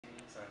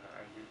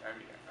I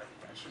mean,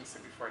 I shouldn't say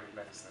before I did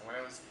medicine. When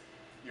I was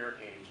your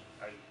age,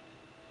 I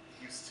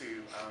used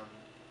to,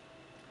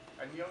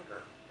 and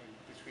younger,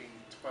 between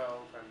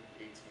 12 and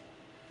 18,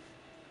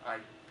 I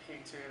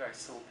painted, I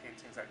sold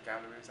paintings at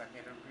galleries. I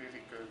made a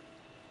really good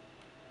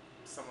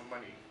sum of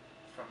money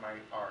from my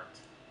art.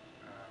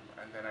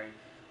 And then I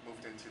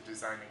moved into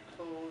designing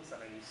clothes, and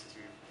I used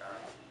to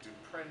do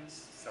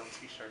prints, sell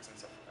T-shirts and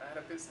stuff. I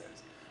had a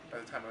business by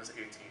the time I was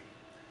 18.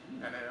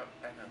 And I know.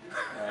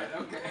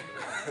 Okay.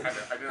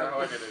 I don't know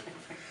how I did it.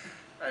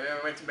 And then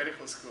I went to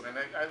medical school, and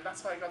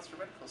that's why I got through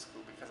medical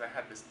school, because I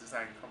had this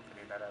design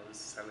company that I was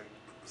selling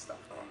stuff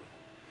on.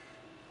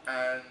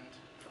 And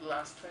for the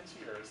last 20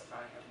 years,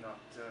 I have not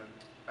done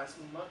as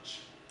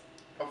much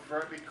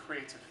overtly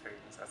creative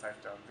things as I've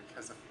done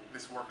because of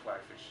this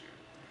work-life issue.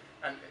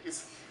 And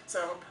so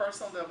on a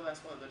personal level,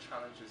 that's one of the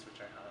challenges which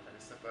I have, and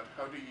it's about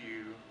how do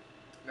you,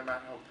 no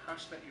matter how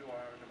passionate you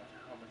are, no matter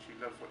how much you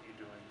love what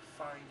you're doing,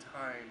 find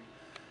time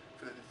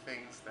for the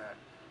things that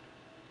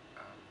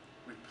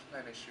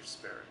replenish your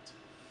spirit,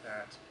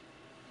 that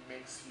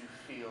makes you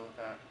feel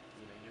that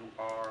you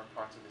are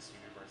part of this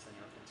universe and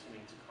you're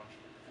continuing to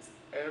contribute. Because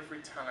every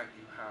talent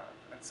you have,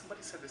 and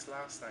somebody said this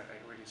last night,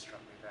 it really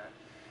struck me, that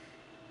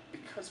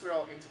because we're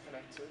all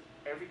interconnected,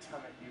 every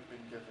talent you've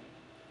been given,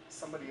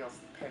 somebody else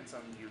depends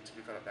on you to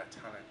develop that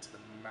talent to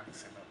the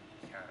maximum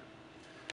you can.